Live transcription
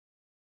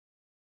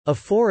A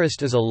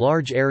forest is a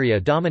large area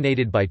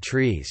dominated by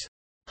trees.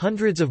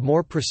 Hundreds of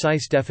more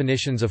precise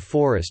definitions of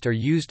forest are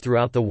used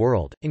throughout the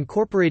world,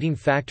 incorporating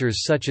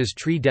factors such as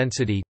tree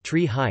density,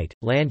 tree height,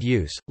 land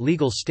use,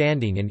 legal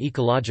standing and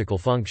ecological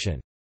function.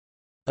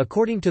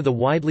 According to the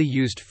widely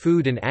used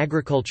Food and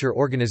Agriculture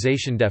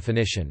Organization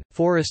definition,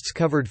 forests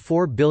covered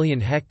 4 billion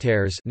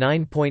hectares,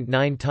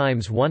 9.9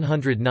 times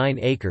 109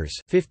 acres,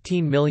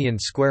 15 million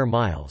square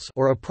miles,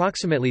 or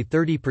approximately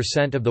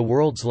 30% of the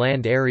world's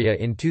land area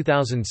in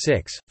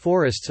 2006.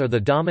 Forests are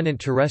the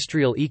dominant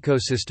terrestrial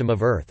ecosystem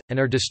of Earth and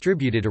are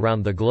distributed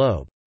around the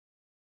globe.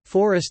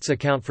 Forests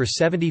account for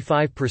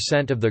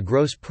 75% of the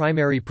gross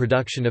primary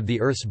production of the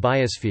Earth's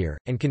biosphere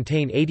and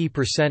contain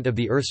 80% of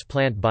the Earth's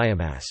plant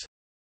biomass.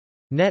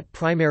 Net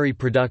primary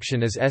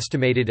production is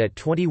estimated at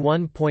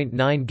 21.9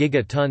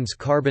 gigatons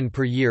carbon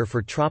per year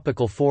for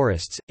tropical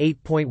forests,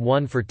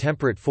 8.1 for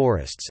temperate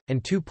forests,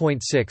 and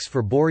 2.6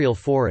 for boreal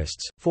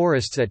forests.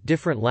 Forests at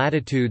different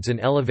latitudes and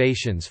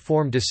elevations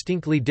form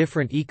distinctly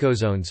different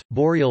ecozones: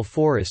 boreal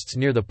forests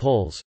near the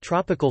poles,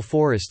 tropical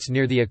forests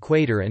near the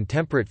equator, and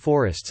temperate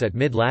forests at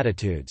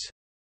mid-latitudes.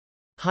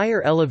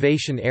 Higher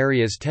elevation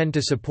areas tend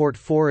to support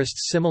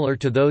forests similar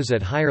to those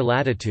at higher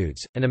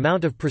latitudes. An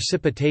amount of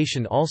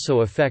precipitation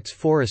also affects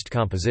forest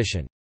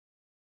composition.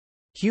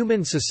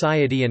 Human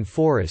society and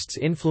forests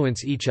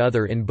influence each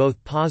other in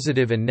both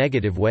positive and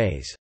negative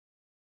ways.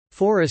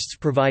 Forests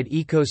provide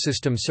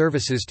ecosystem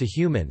services to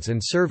humans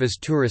and serve as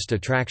tourist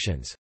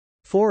attractions.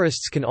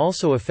 Forests can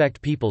also affect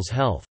people's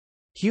health.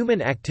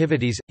 Human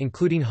activities,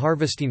 including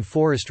harvesting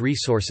forest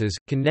resources,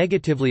 can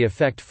negatively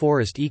affect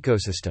forest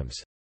ecosystems.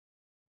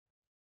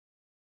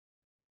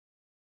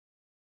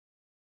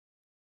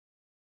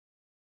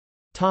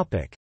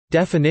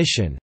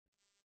 Definition.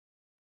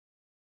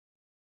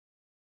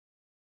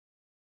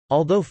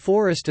 Although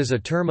forest is a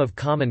term of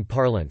common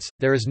parlance,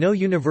 there is no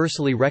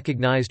universally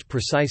recognized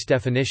precise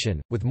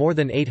definition, with more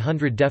than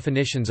 800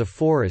 definitions of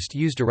forest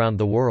used around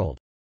the world.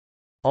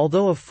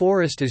 Although a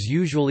forest is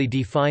usually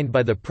defined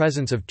by the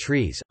presence of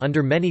trees,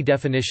 under many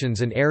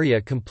definitions an area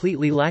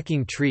completely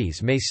lacking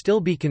trees may still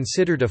be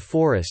considered a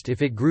forest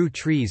if it grew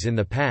trees in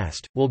the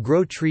past, will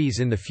grow trees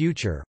in the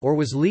future, or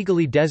was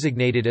legally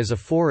designated as a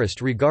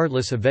forest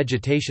regardless of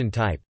vegetation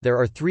type. There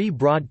are three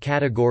broad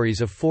categories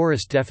of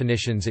forest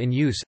definitions in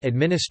use: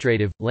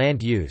 administrative,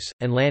 land use,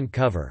 and land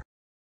cover.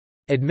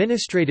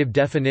 Administrative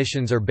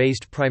definitions are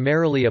based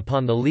primarily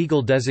upon the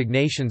legal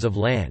designations of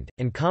land,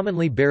 and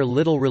commonly bear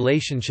little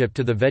relationship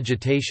to the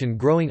vegetation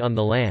growing on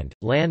the land.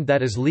 Land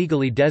that is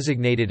legally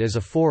designated as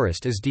a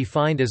forest is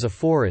defined as a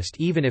forest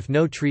even if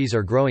no trees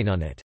are growing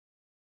on it.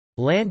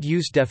 Land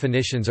use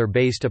definitions are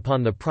based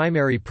upon the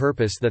primary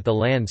purpose that the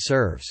land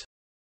serves.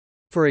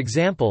 For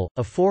example,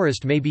 a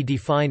forest may be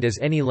defined as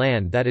any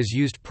land that is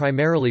used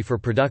primarily for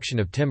production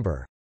of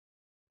timber.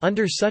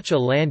 Under such a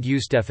land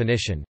use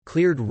definition,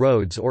 cleared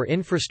roads or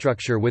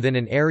infrastructure within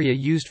an area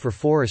used for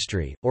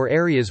forestry, or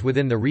areas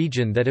within the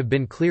region that have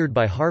been cleared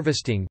by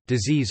harvesting,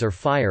 disease or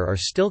fire are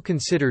still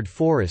considered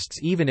forests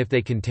even if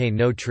they contain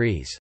no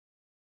trees.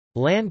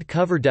 Land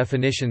cover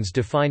definitions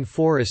define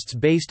forests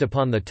based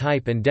upon the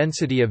type and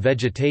density of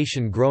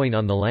vegetation growing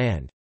on the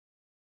land.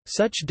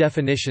 Such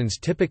definitions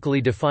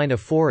typically define a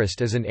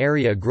forest as an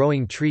area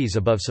growing trees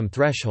above some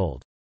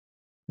threshold.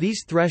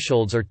 These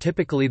thresholds are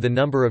typically the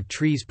number of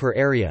trees per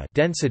area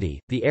density,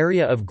 the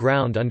area of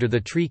ground under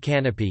the tree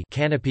canopy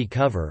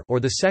cover, or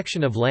the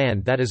section of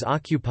land that is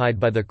occupied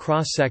by the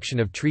cross-section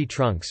of tree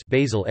trunks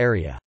basal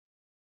area.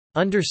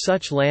 Under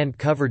such land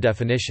cover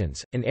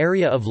definitions, an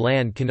area of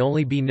land can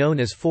only be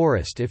known as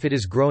forest if it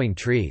is growing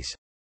trees.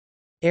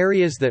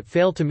 Areas that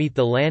fail to meet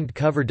the land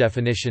cover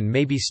definition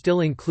may be still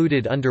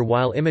included under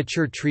while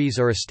immature trees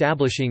are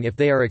establishing if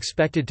they are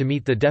expected to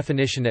meet the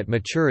definition at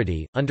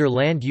maturity. Under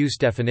land use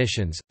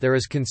definitions, there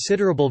is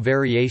considerable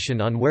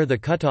variation on where the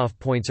cutoff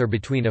points are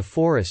between a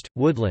forest,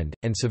 woodland,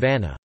 and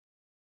savanna.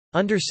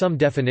 Under some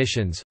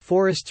definitions,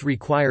 forests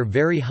require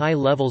very high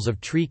levels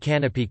of tree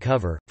canopy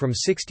cover, from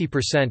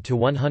 60% to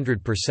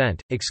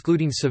 100%,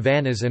 excluding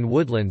savannas and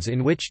woodlands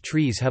in which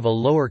trees have a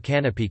lower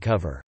canopy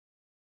cover.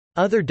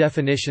 Other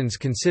definitions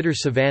consider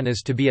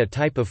savannas to be a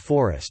type of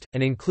forest,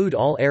 and include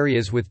all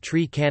areas with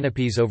tree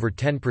canopies over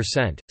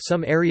 10%.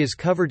 Some areas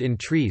covered in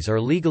trees are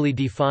legally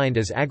defined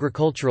as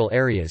agricultural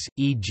areas,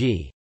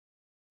 e.g.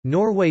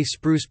 Norway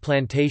spruce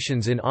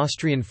plantations in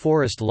Austrian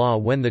forest law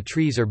when the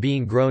trees are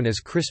being grown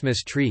as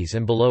Christmas trees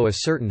and below a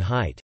certain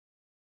height.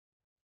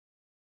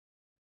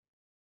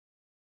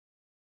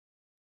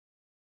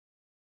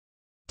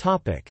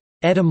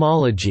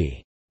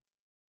 Etymology.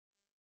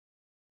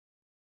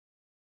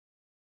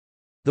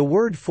 The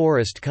word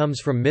forest comes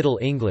from Middle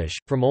English,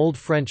 from Old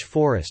French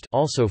forest,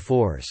 also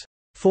fors,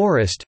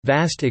 forest,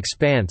 vast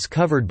expanse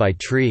covered by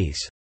trees.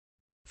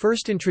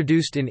 First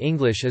introduced in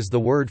English as the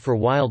word for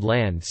wild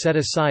land set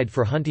aside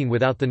for hunting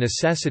without the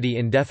necessity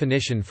in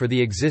definition for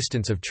the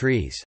existence of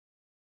trees.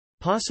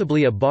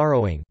 Possibly a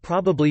borrowing,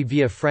 probably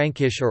via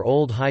Frankish or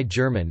Old High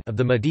German, of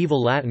the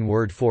medieval Latin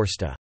word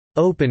forsta,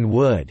 open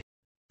wood,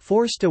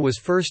 Forsta was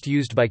first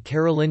used by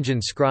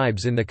Carolingian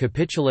scribes in the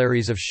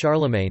capitularies of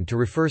Charlemagne to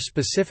refer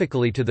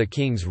specifically to the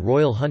king's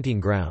royal hunting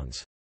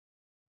grounds.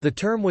 The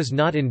term was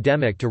not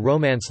endemic to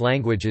Romance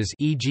languages,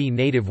 e.g.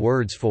 native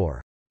words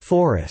for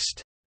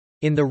forest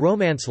in the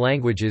Romance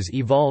languages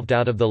evolved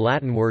out of the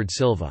Latin word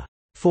silva,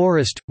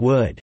 forest,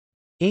 wood,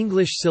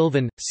 English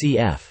sylvan,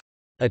 cf.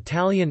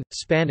 Italian,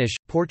 Spanish,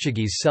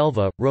 Portuguese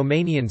selva,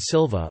 Romanian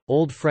silva,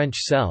 Old French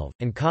selve,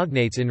 and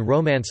cognates in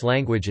Romance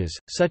languages,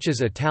 such as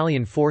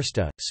Italian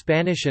forsta,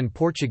 Spanish and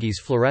Portuguese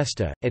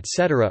floresta,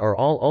 etc. are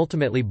all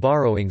ultimately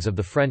borrowings of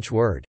the French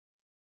word.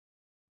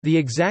 The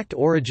exact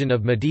origin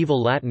of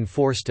medieval Latin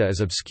forsta is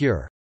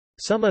obscure.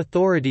 Some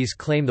authorities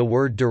claim the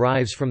word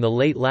derives from the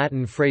late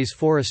Latin phrase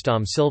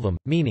forestum silvum,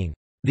 meaning,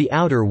 the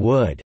outer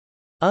wood.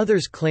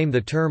 Others claim the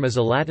term is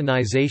a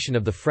Latinization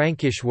of the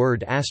Frankish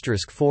word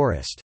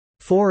forest.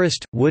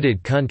 Forest,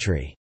 wooded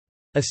country,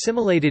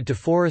 assimilated to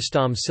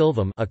forestum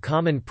silvum, a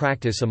common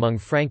practice among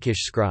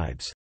Frankish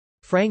scribes.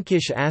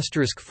 Frankish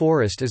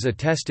 *forest is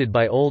attested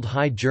by Old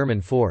High German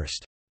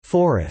forst,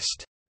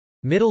 forest,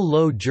 Middle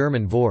Low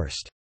German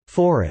vorst,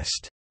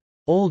 forest,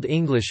 Old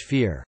English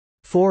fear,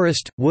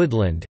 forest,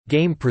 woodland,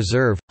 game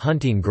preserve,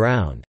 hunting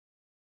ground,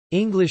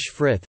 English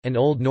frith, and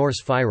Old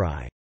Norse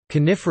fyri,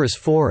 coniferous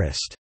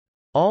forest,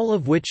 all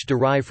of which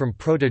derive from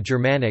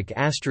Proto-Germanic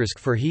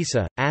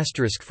 *ferhisa,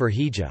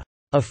 *ferhija,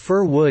 a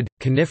fir wood,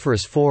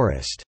 coniferous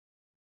forest,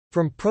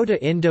 from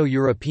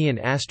Proto-Indo-European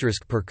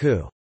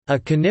 *perku, a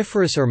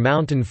coniferous or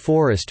mountain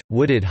forest,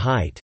 wooded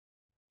height.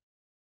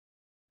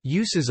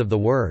 Uses of the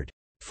word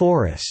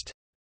forest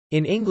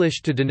in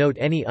English to denote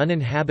any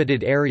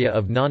uninhabited area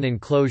of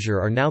non-enclosure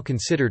are now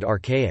considered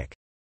archaic.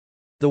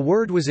 The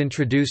word was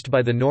introduced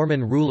by the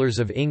Norman rulers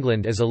of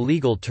England as a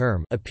legal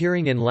term,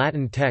 appearing in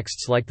Latin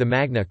texts like the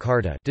Magna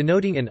Carta,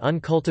 denoting an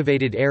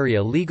uncultivated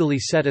area legally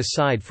set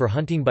aside for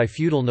hunting by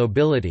feudal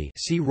nobility.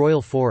 See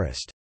royal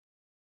forest.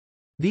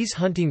 These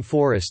hunting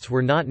forests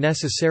were not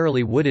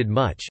necessarily wooded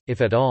much,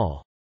 if at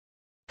all.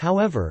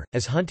 However,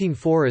 as hunting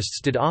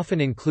forests did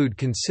often include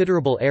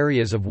considerable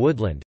areas of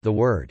woodland, the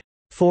word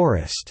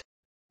forest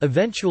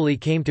eventually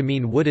came to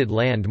mean wooded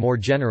land more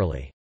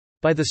generally.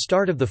 By the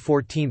start of the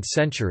 14th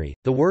century,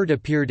 the word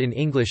appeared in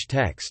English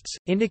texts,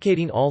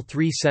 indicating all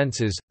three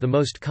senses, the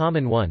most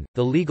common one,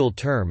 the legal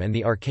term, and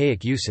the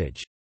archaic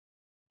usage.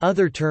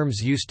 Other terms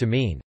used to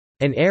mean,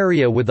 an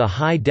area with a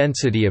high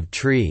density of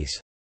trees,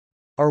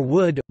 are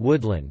wood,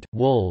 woodland,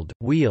 wold,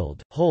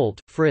 weald,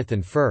 holt, frith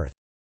and firth.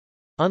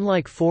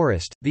 Unlike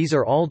forest, these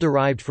are all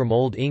derived from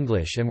Old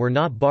English and were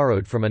not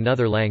borrowed from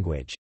another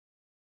language.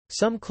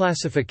 Some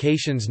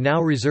classifications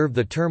now reserve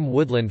the term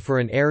woodland for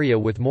an area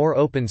with more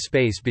open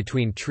space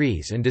between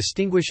trees and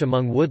distinguish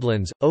among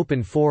woodlands,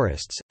 open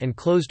forests, and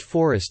closed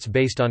forests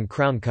based on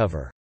crown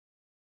cover.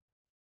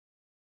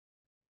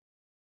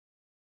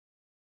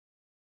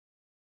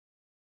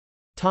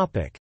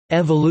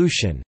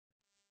 Evolution.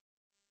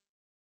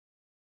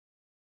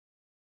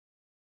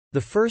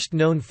 The first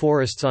known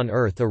forests on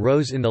Earth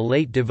arose in the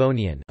late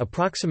Devonian,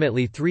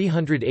 approximately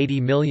 380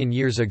 million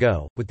years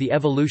ago, with the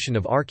evolution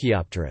of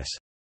Archaeopteris.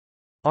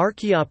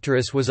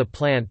 Archaeopteris was a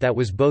plant that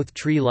was both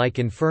tree-like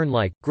and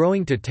fern-like,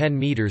 growing to 10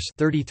 meters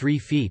 (33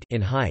 feet) in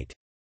height.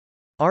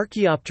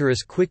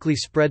 Archaeopteris quickly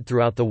spread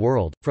throughout the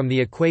world, from the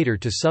equator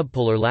to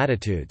subpolar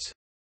latitudes.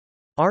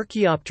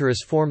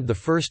 Archaeopteris formed the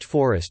first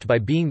forest by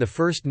being the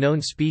first known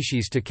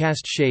species to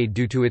cast shade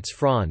due to its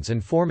fronds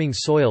and forming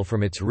soil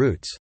from its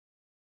roots.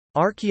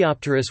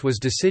 Archaeopteris was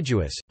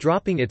deciduous,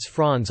 dropping its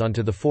fronds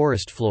onto the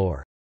forest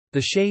floor.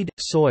 The shade,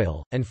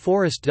 soil, and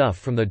forest duff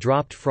from the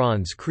dropped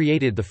fronds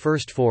created the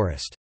first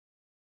forest.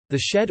 The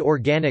shed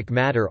organic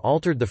matter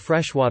altered the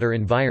freshwater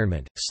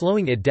environment,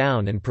 slowing it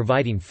down and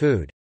providing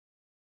food.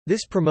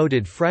 This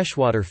promoted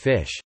freshwater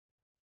fish.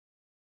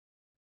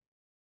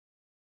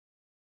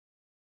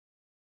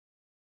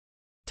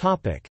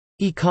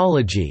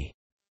 Ecology.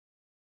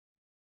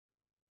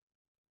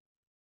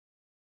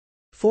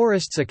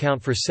 Forests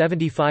account for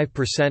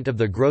 75% of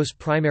the gross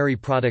primary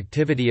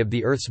productivity of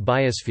the Earth's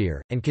biosphere,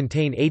 and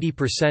contain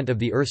 80% of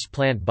the Earth's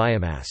plant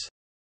biomass.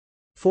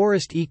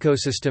 Forest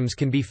ecosystems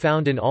can be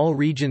found in all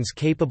regions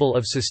capable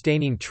of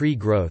sustaining tree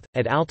growth,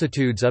 at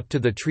altitudes up to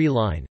the tree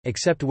line,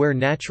 except where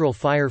natural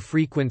fire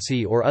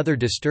frequency or other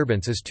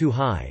disturbance is too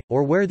high,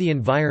 or where the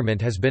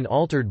environment has been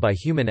altered by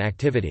human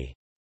activity.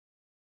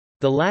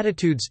 The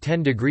latitudes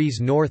 10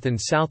 degrees north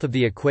and south of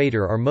the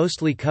equator are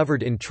mostly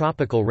covered in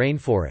tropical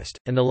rainforest,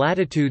 and the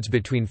latitudes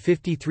between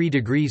 53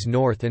 degrees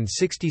north and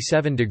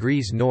 67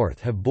 degrees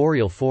north have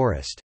boreal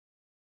forest.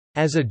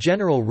 As a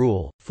general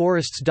rule,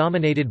 forests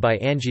dominated by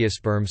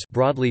angiosperms,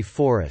 broadleaf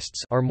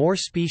forests, are more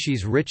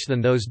species-rich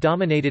than those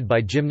dominated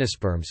by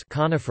gymnosperms,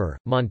 conifer,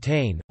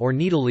 montane, or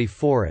needleleaf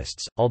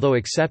forests, although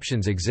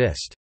exceptions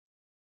exist.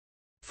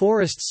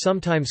 Forests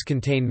sometimes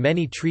contain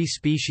many tree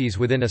species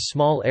within a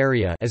small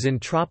area, as in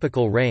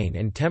tropical rain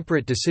and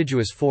temperate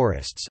deciduous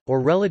forests,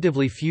 or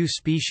relatively few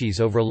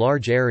species over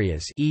large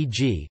areas,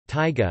 e.g.,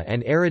 taiga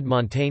and arid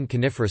montane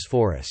coniferous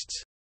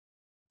forests.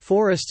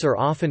 Forests are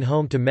often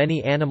home to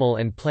many animal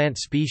and plant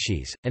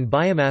species, and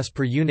biomass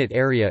per unit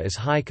area is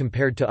high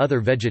compared to other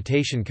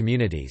vegetation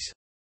communities.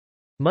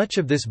 Much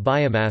of this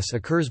biomass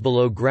occurs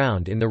below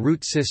ground in the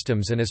root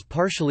systems and as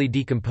partially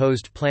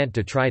decomposed plant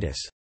detritus.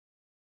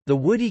 The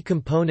woody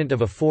component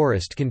of a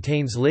forest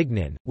contains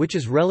lignin, which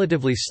is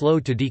relatively slow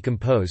to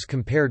decompose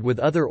compared with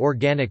other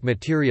organic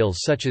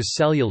materials such as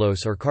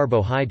cellulose or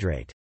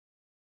carbohydrate.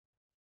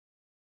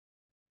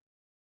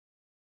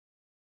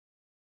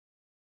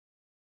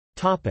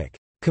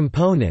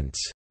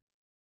 Components.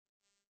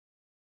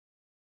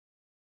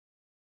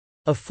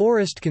 A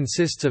forest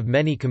consists of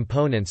many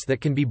components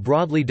that can be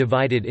broadly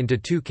divided into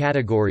two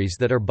categories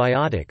that are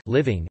biotic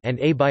living and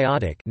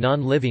abiotic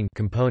non-living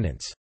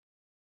components.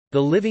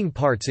 The living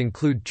parts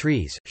include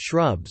trees,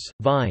 shrubs,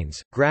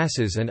 vines,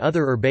 grasses and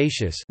other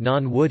herbaceous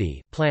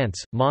non-woody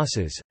plants,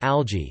 mosses,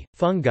 algae,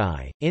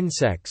 fungi,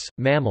 insects,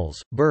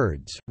 mammals,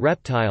 birds,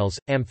 reptiles,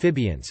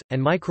 amphibians,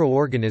 and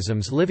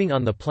microorganisms living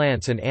on the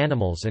plants and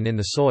animals and in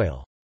the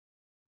soil.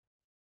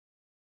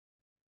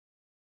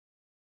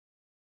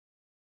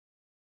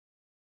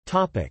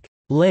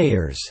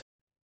 Layers.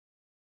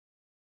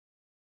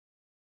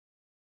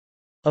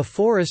 A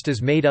forest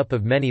is made up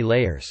of many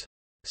layers.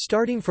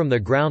 Starting from the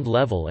ground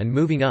level and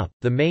moving up,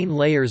 the main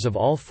layers of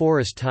all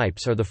forest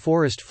types are the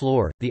forest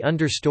floor, the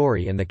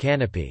understory and the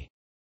canopy.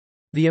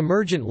 The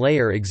emergent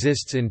layer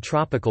exists in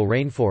tropical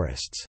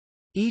rainforests.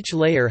 Each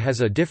layer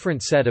has a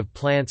different set of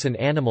plants and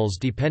animals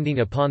depending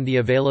upon the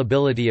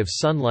availability of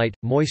sunlight,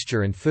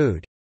 moisture and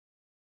food.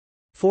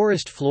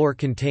 Forest floor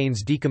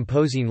contains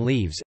decomposing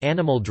leaves,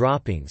 animal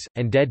droppings,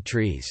 and dead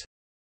trees.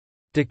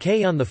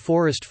 Decay on the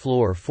forest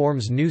floor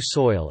forms new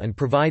soil and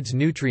provides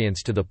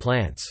nutrients to the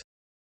plants.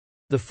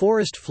 The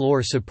forest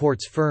floor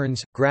supports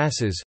ferns,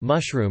 grasses,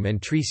 mushroom and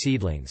tree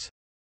seedlings.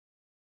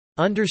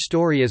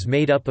 Understory is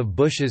made up of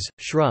bushes,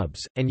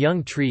 shrubs, and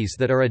young trees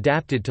that are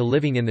adapted to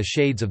living in the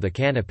shades of the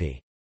canopy.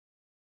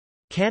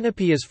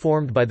 Canopy is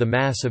formed by the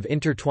mass of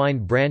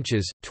intertwined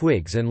branches,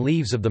 twigs and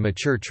leaves of the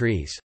mature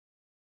trees.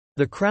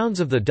 The crowns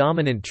of the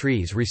dominant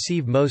trees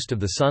receive most of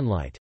the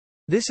sunlight.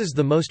 This is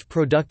the most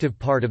productive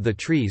part of the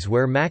trees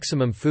where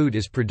maximum food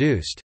is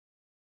produced.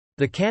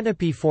 The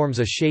canopy forms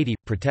a shady,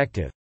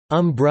 protective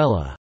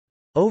umbrella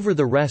over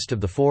the rest of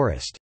the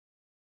forest.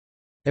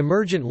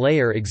 Emergent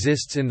layer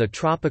exists in the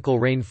tropical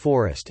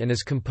rainforest and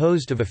is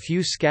composed of a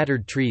few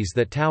scattered trees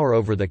that tower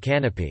over the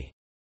canopy.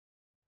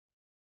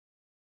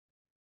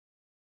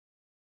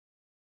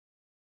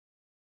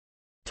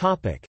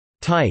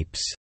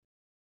 Types.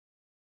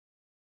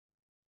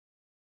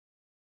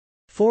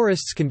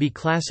 Forests can be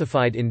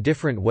classified in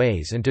different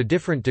ways and to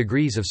different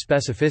degrees of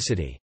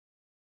specificity.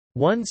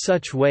 One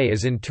such way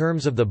is in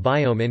terms of the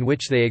biome in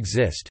which they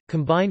exist,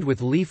 combined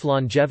with leaf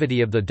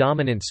longevity of the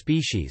dominant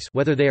species,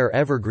 whether they are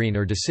evergreen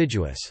or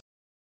deciduous.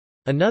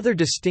 Another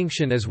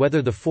distinction is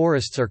whether the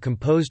forests are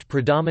composed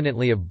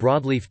predominantly of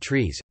broadleaf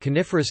trees,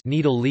 coniferous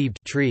needle-leaved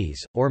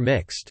trees, or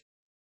mixed.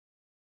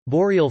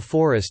 Boreal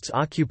forests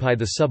occupy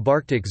the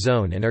subarctic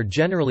zone and are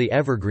generally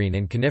evergreen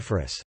and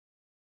coniferous.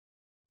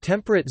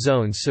 Temperate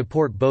zones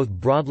support both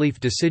broadleaf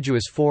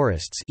deciduous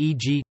forests,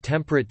 e.g.,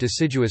 temperate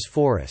deciduous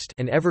forest,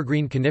 and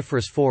evergreen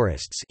coniferous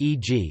forests,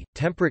 e.g.,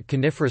 temperate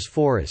coniferous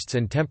forests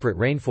and temperate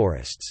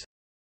rainforests.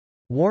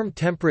 Warm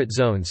temperate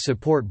zones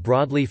support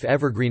broadleaf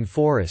evergreen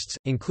forests,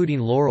 including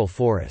laurel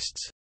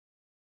forests.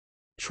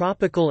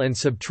 Tropical and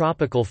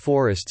subtropical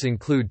forests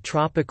include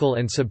tropical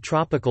and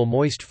subtropical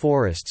moist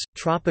forests,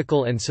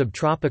 tropical and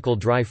subtropical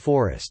dry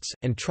forests,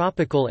 and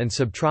tropical and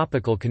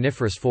subtropical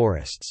coniferous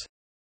forests.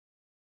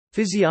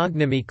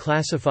 Physiognomy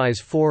classifies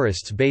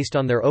forests based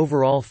on their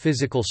overall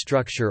physical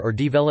structure or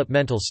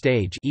developmental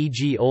stage,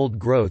 e.g. old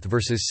growth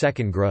versus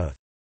second growth.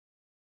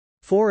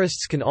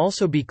 Forests can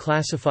also be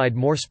classified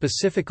more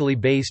specifically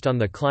based on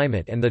the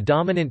climate and the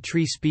dominant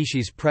tree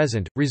species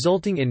present,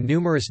 resulting in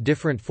numerous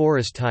different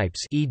forest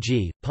types,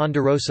 e.g.,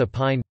 ponderosa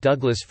pine,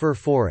 Douglas fir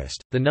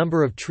forest. The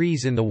number of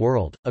trees in the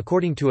world,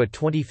 according to a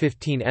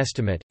 2015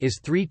 estimate,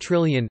 is 3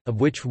 trillion, of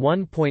which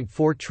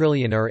 1.4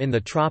 trillion are in the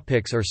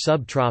tropics or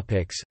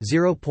subtropics,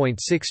 0.6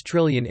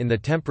 trillion in the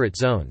temperate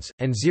zones,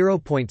 and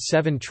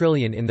 0.7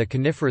 trillion in the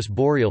coniferous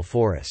boreal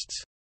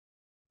forests.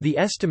 The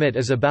estimate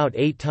is about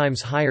 8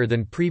 times higher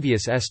than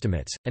previous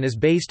estimates, and is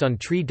based on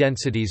tree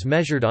densities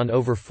measured on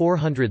over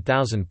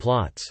 400,000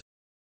 plots.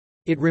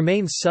 It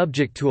remains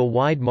subject to a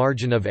wide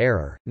margin of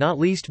error, not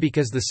least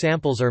because the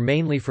samples are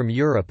mainly from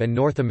Europe and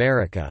North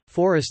America.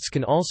 Forests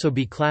can also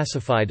be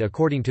classified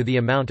according to the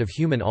amount of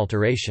human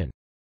alteration.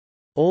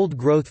 Old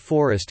growth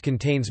forest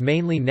contains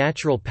mainly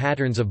natural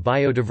patterns of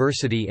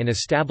biodiversity in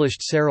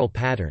established seral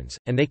patterns,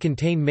 and they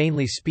contain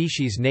mainly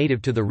species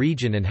native to the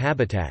region and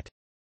habitat.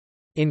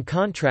 In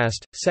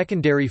contrast,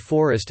 secondary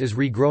forest is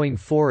regrowing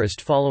forest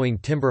following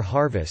timber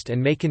harvest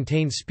and may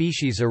contain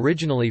species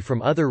originally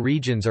from other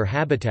regions or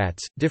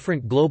habitats.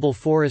 Different global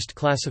forest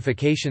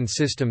classification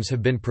systems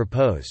have been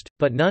proposed,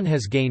 but none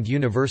has gained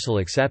universal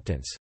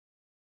acceptance.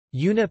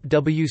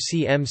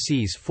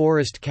 UNEP-WCMC's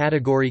forest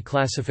category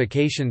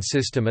classification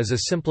system is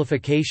a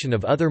simplification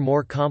of other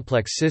more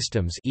complex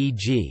systems,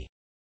 e.g.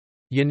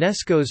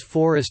 UNESCO's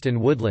Forest and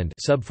Woodland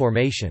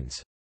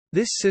subformations.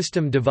 This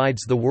system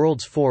divides the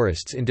world's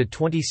forests into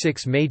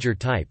 26 major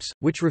types,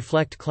 which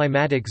reflect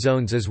climatic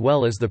zones as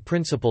well as the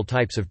principal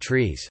types of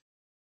trees.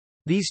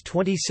 These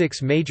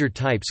 26 major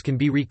types can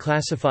be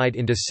reclassified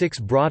into 6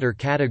 broader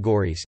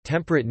categories: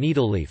 temperate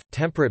needleleaf,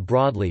 temperate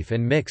broadleaf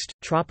and mixed,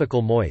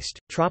 tropical moist,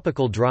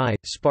 tropical dry,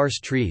 sparse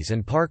trees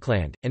and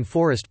parkland, and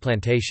forest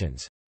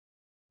plantations.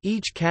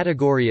 Each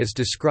category is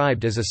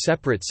described as a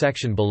separate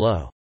section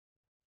below.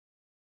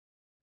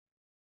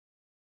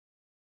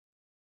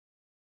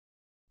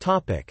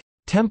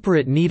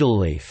 Temperate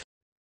needleleaf.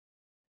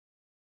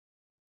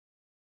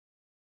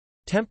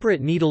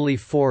 Temperate needleleaf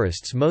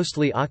forests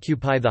mostly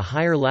occupy the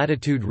higher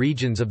latitude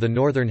regions of the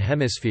Northern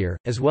Hemisphere,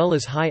 as well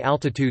as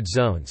high-altitude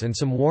zones and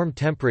some warm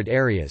temperate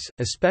areas,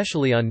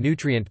 especially on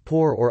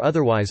nutrient-poor or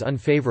otherwise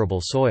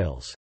unfavorable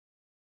soils.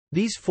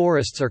 These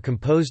forests are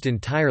composed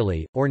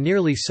entirely, or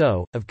nearly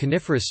so, of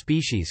coniferous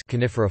species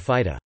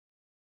Coniferophyta.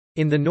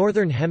 In the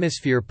Northern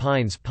Hemisphere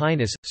pines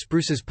Pinus,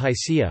 spruces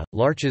Picea,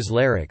 larches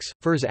Larix,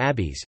 firs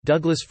Abies,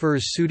 Douglas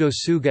firs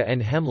Pseudotsuga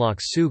and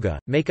hemlocks Tsuga,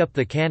 make up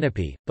the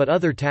canopy, but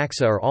other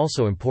taxa are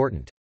also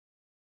important.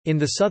 In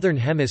the Southern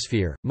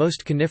Hemisphere,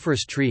 most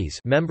coniferous trees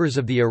members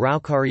of the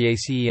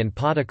Araucariaceae and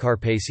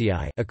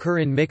Podocarpaceae occur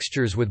in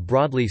mixtures with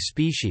broadleaf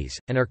species,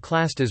 and are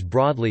classed as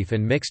broadleaf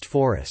and mixed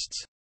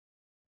forests.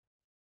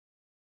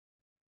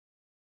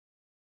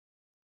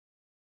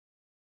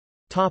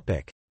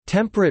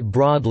 Temperate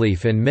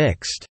broadleaf and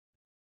mixed.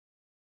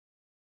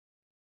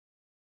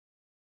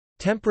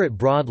 Temperate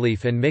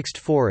broadleaf and mixed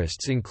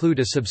forests include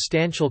a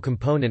substantial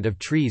component of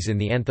trees in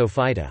the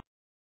Anthophyta.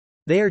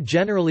 They are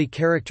generally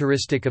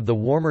characteristic of the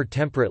warmer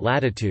temperate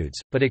latitudes,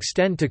 but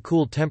extend to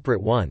cool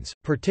temperate ones,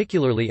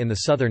 particularly in the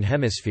Southern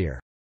Hemisphere.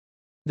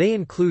 They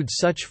include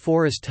such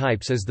forest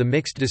types as the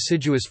mixed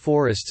deciduous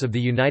forests of the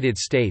United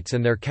States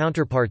and their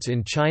counterparts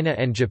in China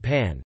and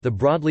Japan, the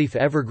broadleaf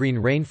evergreen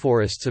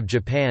rainforests of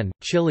Japan,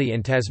 Chile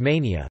and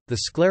Tasmania,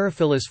 the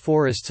sclerophyllous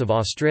forests of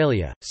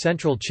Australia,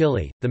 central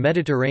Chile, the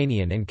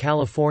Mediterranean and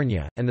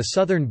California, and the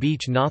southern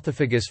beech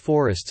nothofagus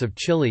forests of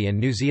Chile and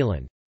New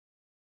Zealand.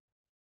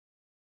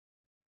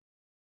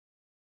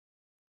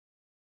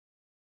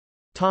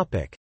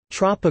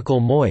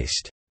 Tropical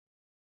moist.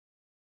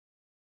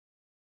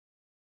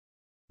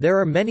 There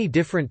are many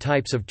different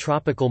types of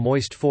tropical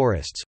moist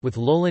forests, with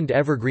lowland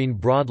evergreen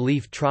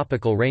broadleaf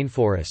tropical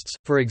rainforests,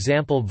 for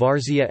example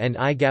Varzea and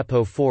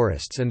Igapo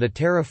forests and the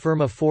terra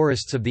firma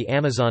forests of the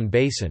Amazon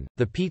basin,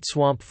 the peat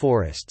swamp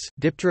forests,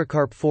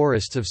 dipterocarp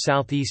forests of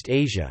Southeast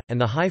Asia, and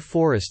the high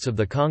forests of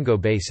the Congo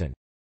basin.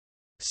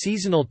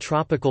 Seasonal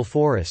tropical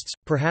forests,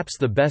 perhaps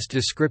the best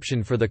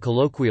description for the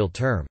colloquial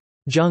term,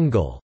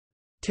 jungle,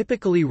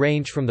 typically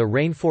range from the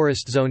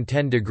rainforest zone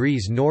 10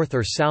 degrees north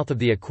or south of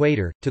the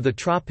equator, to the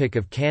Tropic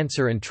of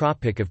Cancer and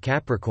Tropic of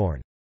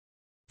Capricorn.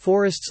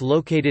 Forests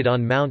located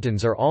on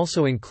mountains are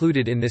also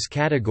included in this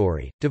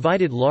category,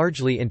 divided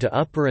largely into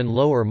upper and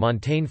lower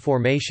montane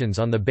formations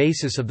on the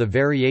basis of the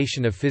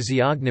variation of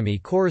physiognomy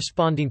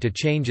corresponding to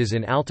changes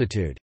in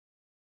altitude.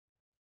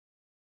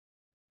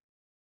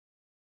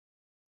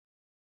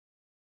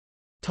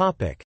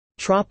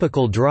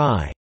 Tropical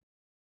dry.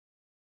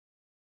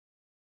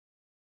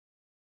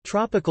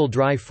 Tropical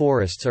dry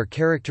forests are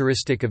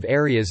characteristic of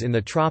areas in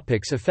the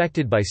tropics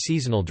affected by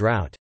seasonal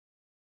drought.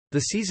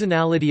 The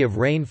seasonality of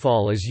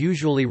rainfall is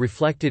usually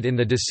reflected in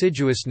the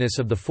deciduousness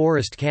of the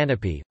forest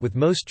canopy, with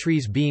most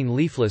trees being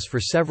leafless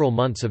for several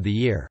months of the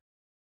year.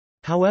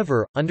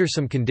 However, under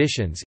some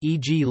conditions,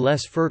 e.g.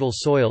 less fertile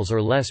soils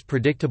or less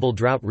predictable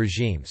drought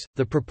regimes,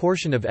 the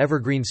proportion of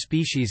evergreen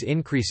species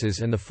increases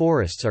and the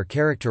forests are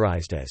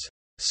characterized as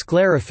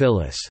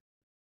sclerophyllous.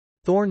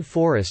 Thorn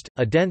forest,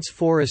 a dense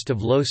forest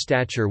of low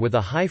stature with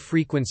a high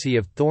frequency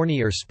of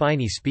thorny or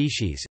spiny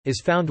species,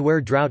 is found where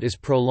drought is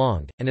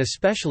prolonged, and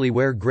especially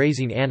where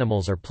grazing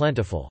animals are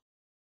plentiful.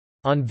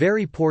 On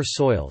very poor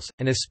soils,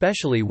 and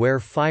especially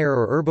where fire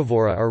or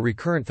herbivora are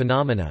recurrent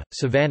phenomena,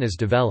 savannas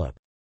develop.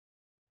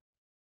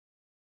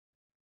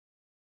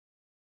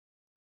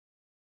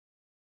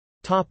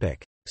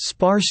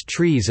 Sparse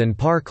trees and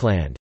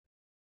parkland.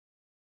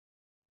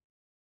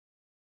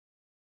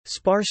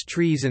 Sparse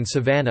trees and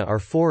savanna are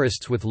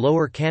forests with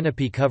lower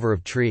canopy cover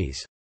of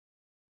trees.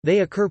 They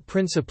occur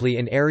principally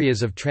in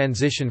areas of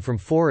transition from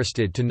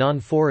forested to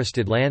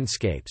non-forested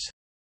landscapes.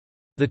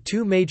 The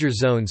two major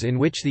zones in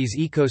which these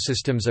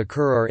ecosystems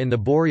occur are in the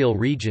boreal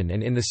region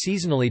and in the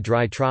seasonally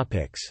dry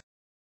tropics.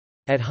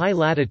 At high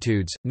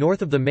latitudes,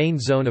 north of the main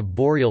zone of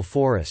boreal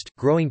forest,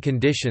 growing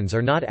conditions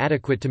are not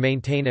adequate to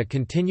maintain a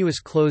continuous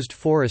closed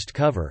forest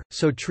cover,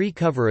 so tree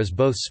cover is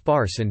both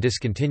sparse and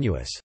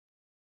discontinuous.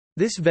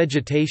 This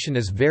vegetation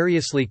is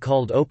variously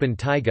called open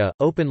taiga,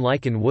 open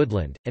lichen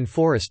woodland, and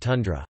forest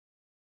tundra.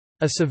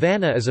 A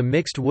savanna is a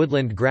mixed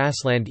woodland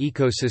grassland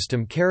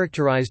ecosystem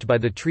characterized by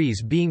the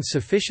trees being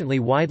sufficiently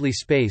widely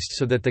spaced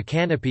so that the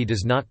canopy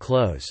does not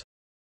close.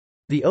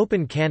 The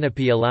open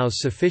canopy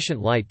allows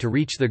sufficient light to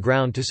reach the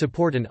ground to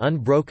support an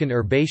unbroken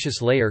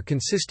herbaceous layer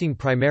consisting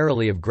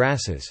primarily of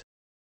grasses.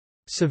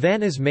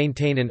 Savannas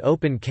maintain an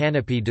open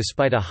canopy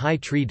despite a high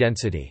tree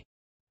density.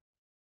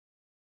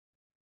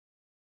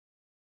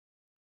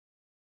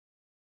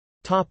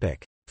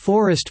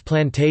 Forest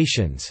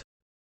plantations.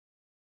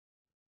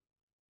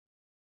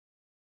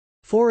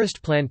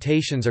 Forest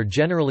plantations are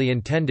generally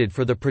intended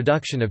for the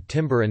production of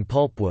timber and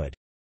pulpwood.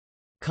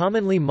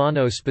 Commonly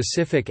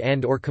mono-specific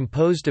and/or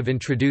composed of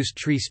introduced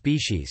tree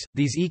species,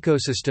 these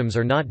ecosystems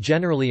are not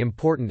generally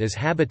important as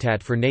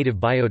habitat for native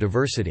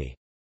biodiversity.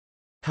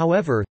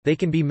 However, they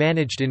can be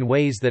managed in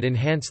ways that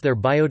enhance their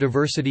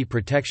biodiversity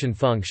protection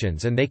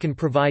functions, and they can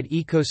provide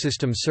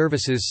ecosystem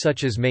services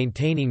such as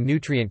maintaining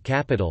nutrient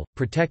capital,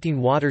 protecting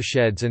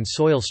watersheds and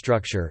soil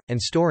structure,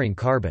 and storing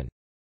carbon.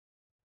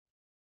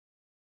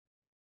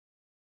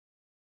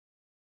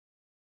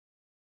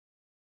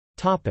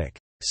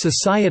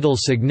 Societal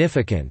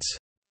significance.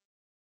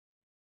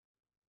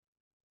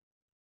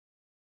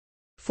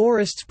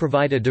 Forests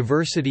provide a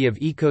diversity of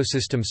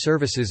ecosystem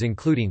services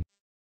including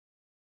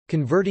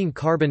converting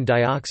carbon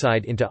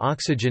dioxide into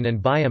oxygen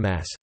and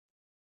biomass,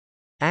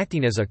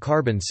 acting as a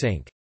carbon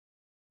sink.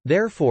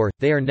 Therefore,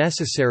 they are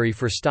necessary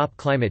for stop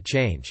climate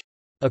change.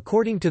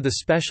 According to the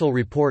Special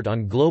Report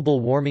on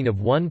Global Warming of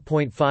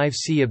 1.5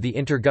 C of the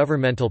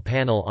Intergovernmental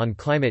Panel on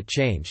Climate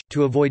Change,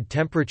 to avoid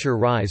temperature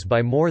rise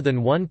by more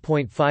than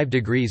 1.5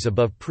 degrees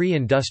above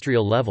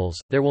pre-industrial levels,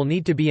 there will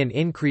need to be an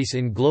increase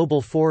in global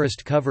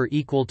forest cover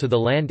equal to the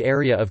land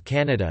area of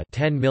Canada,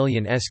 10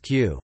 million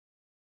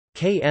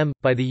sq.km,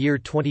 by the year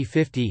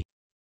 2050,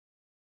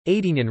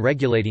 aiding in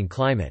regulating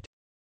climate.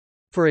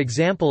 For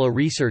example, a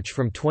research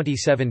from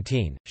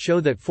 2017 show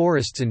that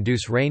forests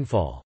induce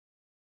rainfall.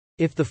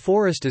 If the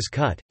forest is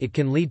cut, it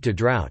can lead to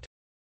drought.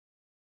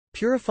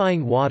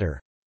 Purifying water,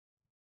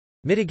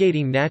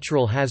 mitigating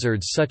natural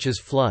hazards such as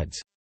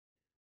floods,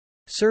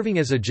 serving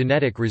as a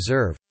genetic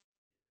reserve,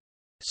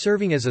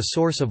 serving as a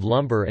source of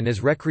lumber and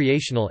as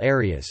recreational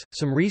areas.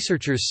 Some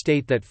researchers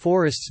state that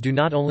forests do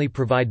not only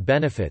provide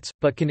benefits,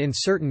 but can in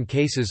certain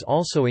cases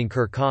also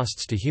incur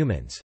costs to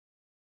humans.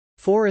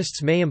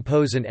 Forests may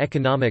impose an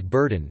economic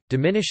burden,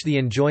 diminish the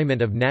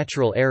enjoyment of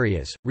natural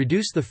areas,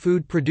 reduce the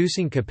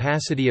food-producing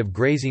capacity of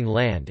grazing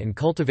land and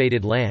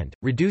cultivated land,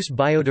 reduce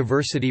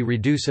biodiversity,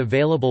 reduce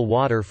available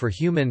water for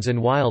humans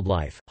and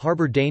wildlife,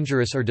 harbor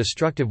dangerous or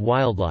destructive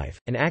wildlife,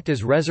 and act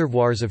as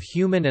reservoirs of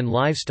human and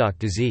livestock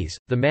disease.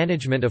 The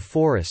management of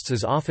forests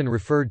is often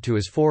referred to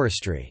as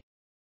forestry.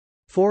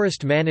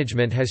 Forest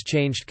management has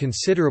changed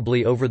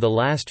considerably over the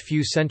last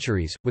few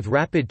centuries, with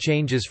rapid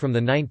changes from the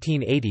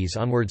 1980s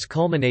onwards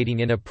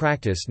culminating in a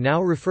practice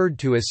now referred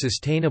to as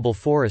sustainable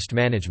forest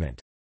management.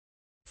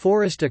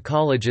 Forest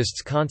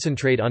ecologists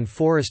concentrate on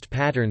forest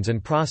patterns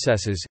and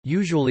processes,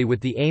 usually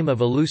with the aim of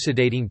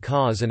elucidating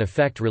cause and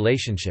effect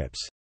relationships.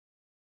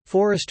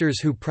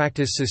 Foresters who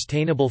practice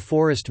sustainable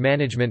forest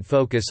management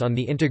focus on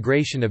the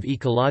integration of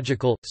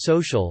ecological,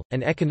 social,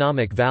 and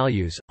economic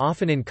values,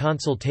 often in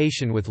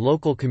consultation with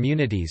local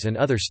communities and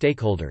other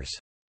stakeholders.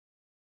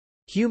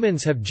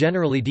 Humans have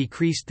generally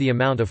decreased the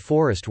amount of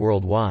forest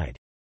worldwide.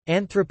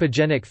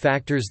 Anthropogenic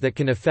factors that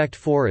can affect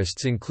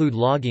forests include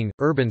logging,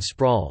 urban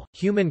sprawl,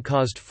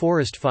 human-caused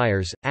forest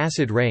fires,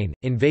 acid rain,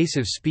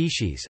 invasive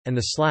species, and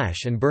the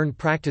slash and burn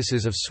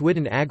practices of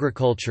swidden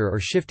agriculture or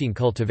shifting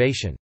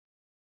cultivation.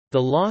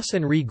 The loss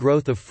and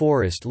regrowth of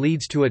forest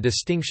leads to a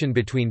distinction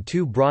between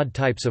two broad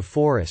types of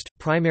forest,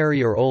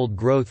 primary or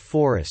old-growth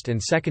forest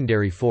and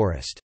secondary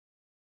forest.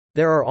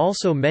 There are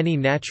also many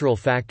natural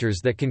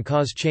factors that can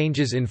cause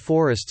changes in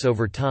forests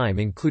over time,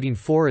 including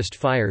forest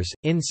fires,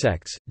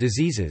 insects,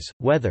 diseases,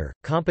 weather,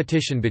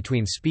 competition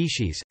between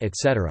species,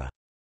 etc.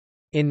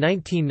 In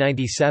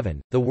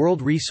 1997, the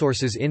World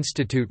Resources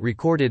Institute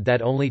recorded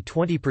that only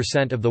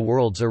 20% of the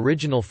world's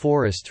original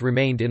forests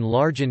remained in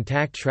large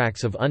intact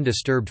tracts of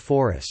undisturbed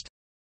forest.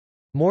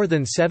 More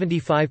than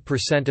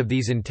 75% of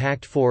these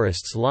intact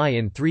forests lie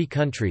in 3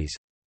 countries: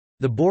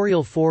 the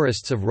boreal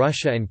forests of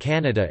Russia and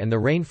Canada and the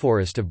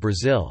rainforest of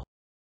Brazil.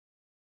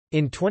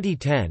 In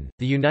 2010,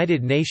 the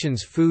United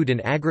Nations Food and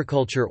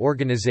Agriculture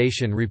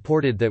Organization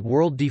reported that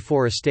world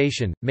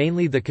deforestation,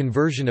 mainly the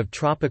conversion of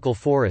tropical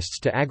forests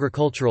to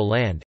agricultural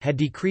land, had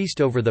decreased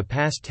over the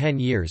past 10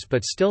 years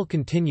but still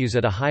continues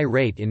at a high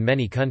rate in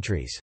many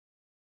countries.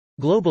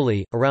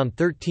 Globally, around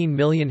 13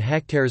 million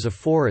hectares of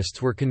forests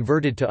were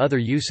converted to other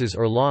uses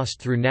or lost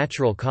through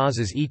natural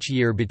causes each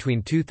year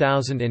between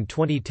 2000 and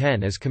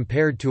 2010 as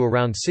compared to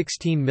around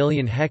 16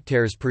 million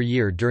hectares per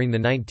year during the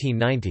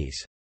 1990s.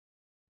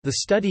 The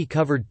study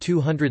covered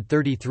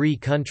 233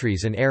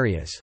 countries and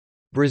areas.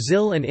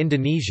 Brazil and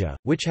Indonesia,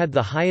 which had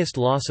the highest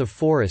loss of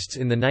forests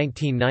in the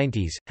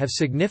 1990s, have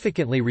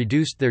significantly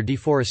reduced their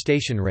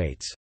deforestation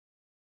rates.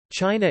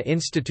 China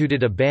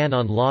instituted a ban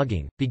on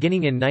logging,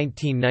 beginning in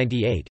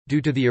 1998, due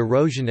to the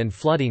erosion and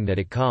flooding that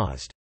it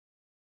caused.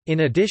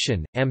 In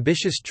addition,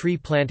 ambitious tree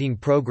planting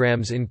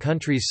programs in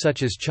countries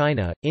such as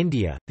China,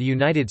 India, the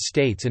United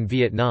States and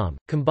Vietnam,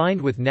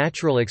 combined with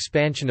natural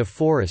expansion of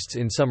forests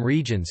in some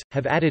regions,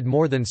 have added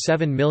more than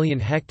 7 million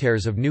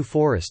hectares of new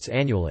forests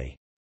annually.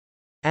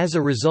 As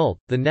a result,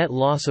 the net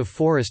loss of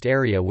forest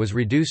area was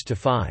reduced to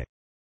 5.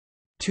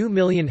 2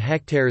 million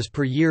hectares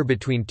per year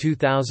between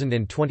 2000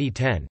 and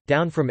 2010,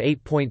 down from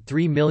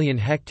 8.3 million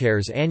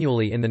hectares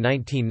annually in the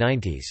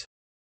 1990s.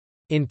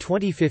 In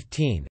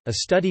 2015, a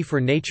study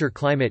for Nature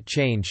Climate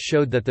Change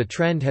showed that the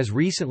trend has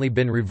recently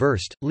been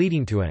reversed,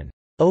 leading to an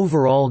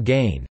overall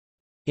gain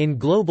in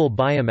global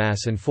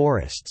biomass and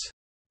forests.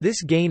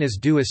 This gain is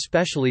due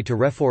especially to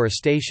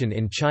reforestation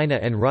in China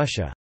and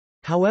Russia.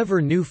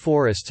 However, new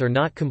forests are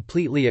not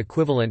completely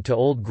equivalent to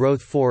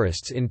old-growth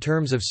forests in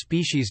terms of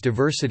species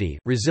diversity,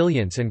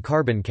 resilience and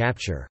carbon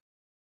capture.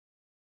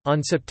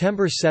 On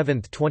September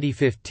 7,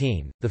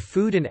 2015, the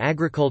Food and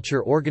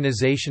Agriculture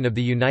Organization of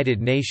the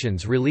United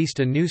Nations released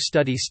a new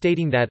study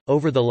stating that,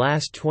 over the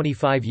last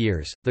 25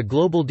 years, the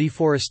global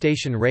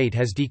deforestation rate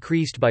has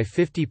decreased by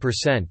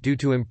 50% due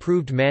to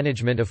improved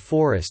management of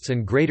forests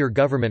and greater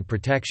government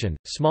protection.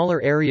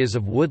 Smaller areas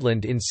of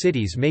woodland in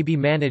cities may be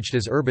managed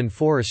as urban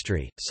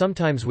forestry,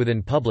 sometimes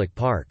within public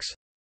parks.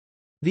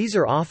 These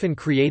are often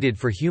created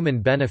for human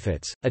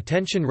benefits.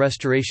 Attention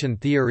restoration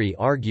theory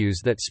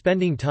argues that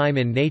spending time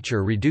in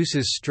nature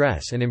reduces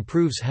stress and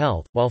improves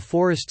health, while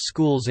forest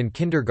schools and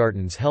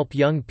kindergartens help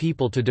young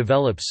people to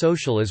develop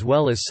social as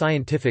well as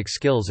scientific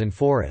skills in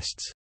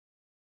forests.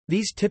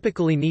 These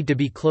typically need to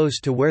be close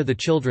to where the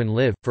children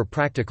live, for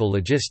practical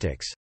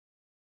logistics.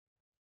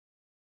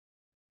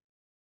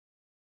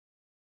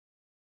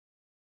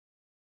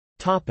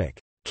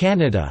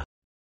 Canada.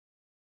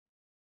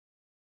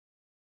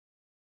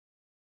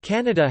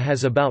 Canada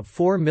has about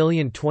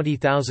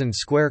 4,020,000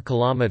 square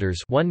kilometers,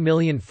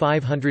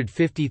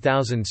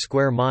 1,550,000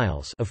 square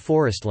miles of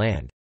forest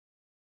land.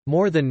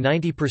 More than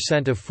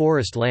 90% of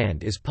forest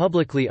land is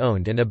publicly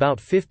owned and about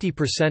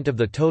 50% of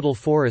the total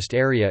forest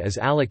area is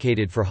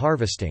allocated for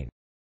harvesting.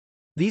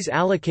 These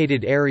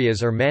allocated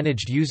areas are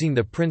managed using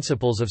the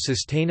principles of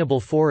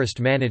sustainable forest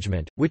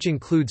management, which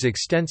includes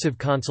extensive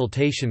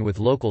consultation with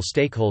local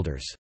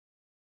stakeholders.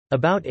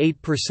 About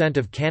 8%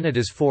 of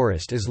Canada's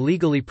forest is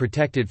legally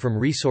protected from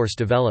resource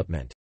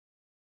development.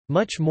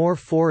 Much more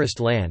forest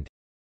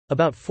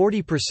land—about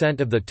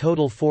 40% of the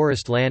total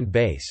forest land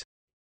base—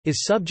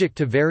 is subject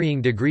to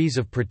varying degrees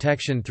of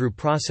protection through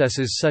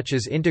processes such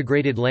as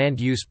integrated land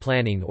use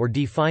planning or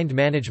defined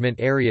management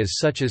areas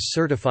such as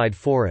certified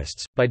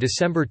forests. By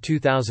December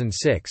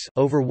 2006,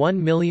 over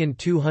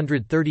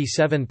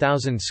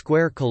 1,237,000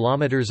 square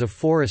kilometers of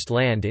forest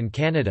land in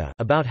Canada,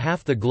 about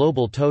half the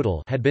global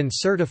total, had been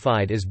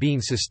certified as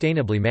being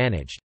sustainably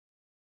managed.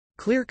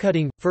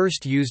 Clearcutting,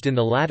 first used in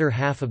the latter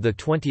half of the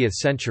 20th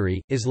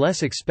century, is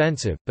less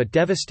expensive, but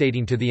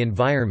devastating to the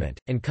environment,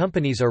 and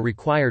companies are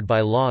required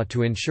by law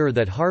to ensure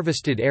that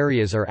harvested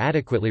areas are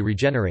adequately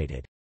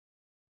regenerated.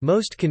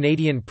 Most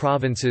Canadian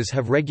provinces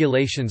have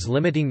regulations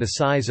limiting the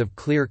size of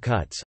clear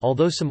cuts,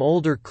 although some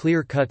older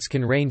clear cuts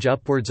can range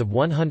upwards of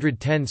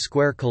 110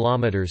 square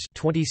kilometres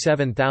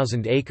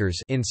 (27,000 acres)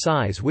 in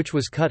size, which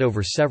was cut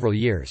over several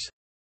years.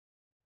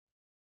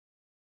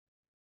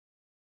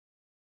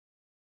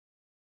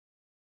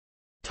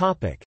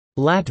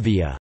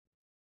 Latvia.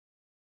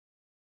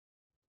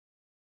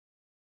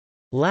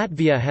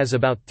 Latvia has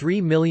about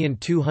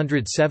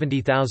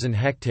 3,270,000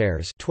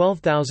 hectares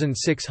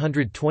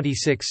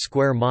 (12,626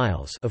 square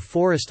miles) of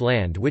forest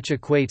land, which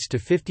equates to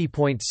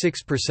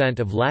 50.6%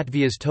 of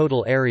Latvia's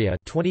total area,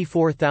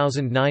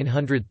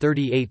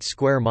 24,938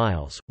 square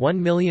miles.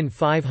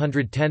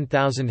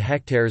 1,510,000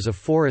 hectares of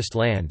forest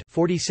land,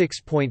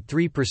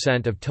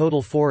 46.3% of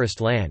total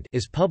forest land,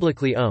 is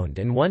publicly owned,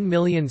 and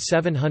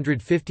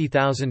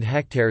 1,750,000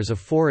 hectares of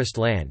forest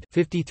land,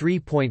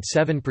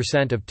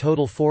 53.7% of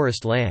total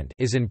forest land,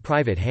 is in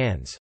private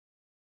hands.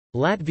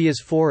 Latvia's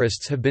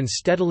forests have been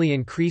steadily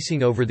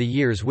increasing over the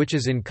years, which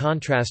is in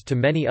contrast to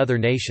many other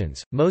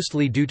nations,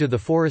 mostly due to the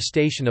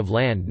forestation of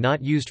land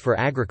not used for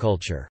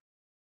agriculture.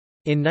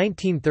 In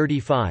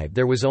 1935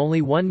 there was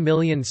only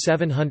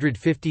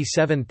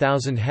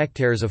 1,757,000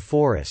 hectares of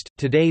forest,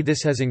 today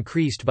this has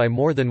increased by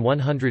more than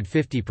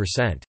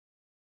 150%.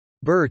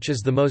 Birch is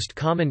the most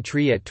common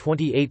tree at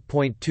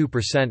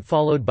 28.2%,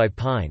 followed by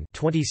pine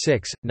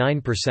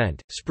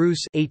 26.9%,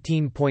 spruce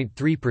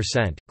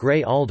 18.3%,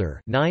 gray alder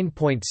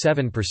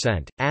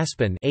 9.7%,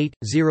 aspen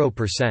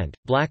 8.0%,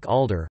 black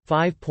alder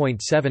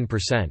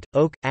 5.7%,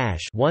 oak,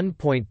 ash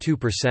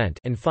 1.2%,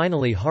 and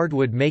finally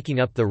hardwood making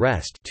up the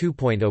rest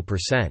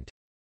 2.0%.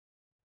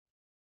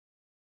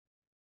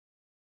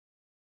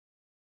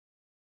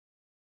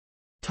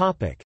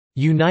 Topic: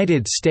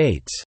 United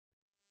States.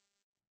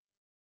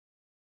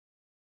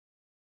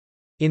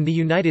 In the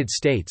United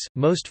States,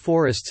 most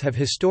forests have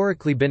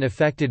historically been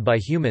affected by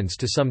humans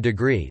to some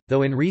degree,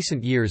 though in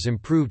recent years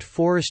improved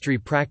forestry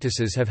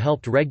practices have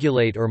helped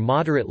regulate or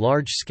moderate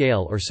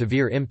large-scale or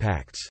severe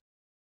impacts.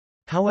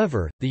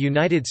 However, the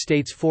United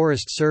States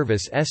Forest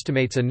Service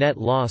estimates a net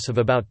loss of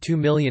about 2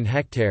 million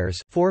hectares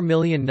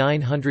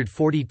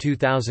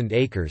 (4,942,000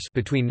 acres)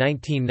 between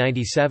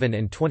 1997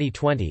 and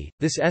 2020.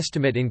 This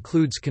estimate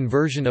includes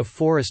conversion of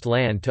forest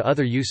land to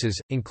other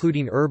uses,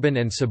 including urban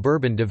and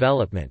suburban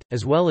development,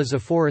 as well as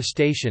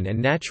afforestation and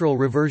natural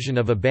reversion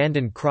of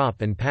abandoned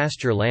crop and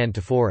pasture land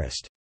to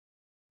forest.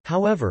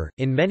 However,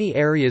 in many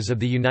areas of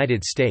the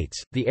United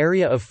States, the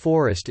area of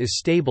forest is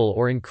stable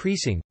or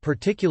increasing,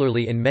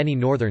 particularly in many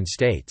northern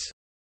states.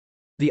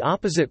 The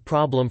opposite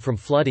problem from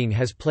flooding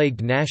has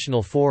plagued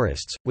national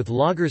forests, with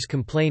loggers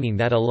complaining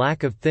that a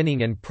lack of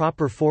thinning and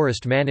proper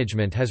forest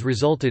management has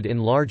resulted in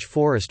large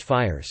forest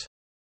fires.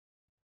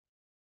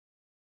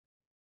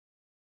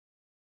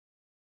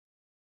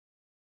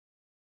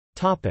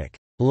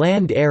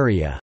 Land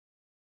area.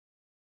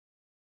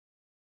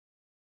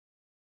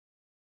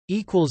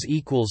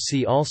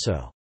 See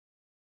also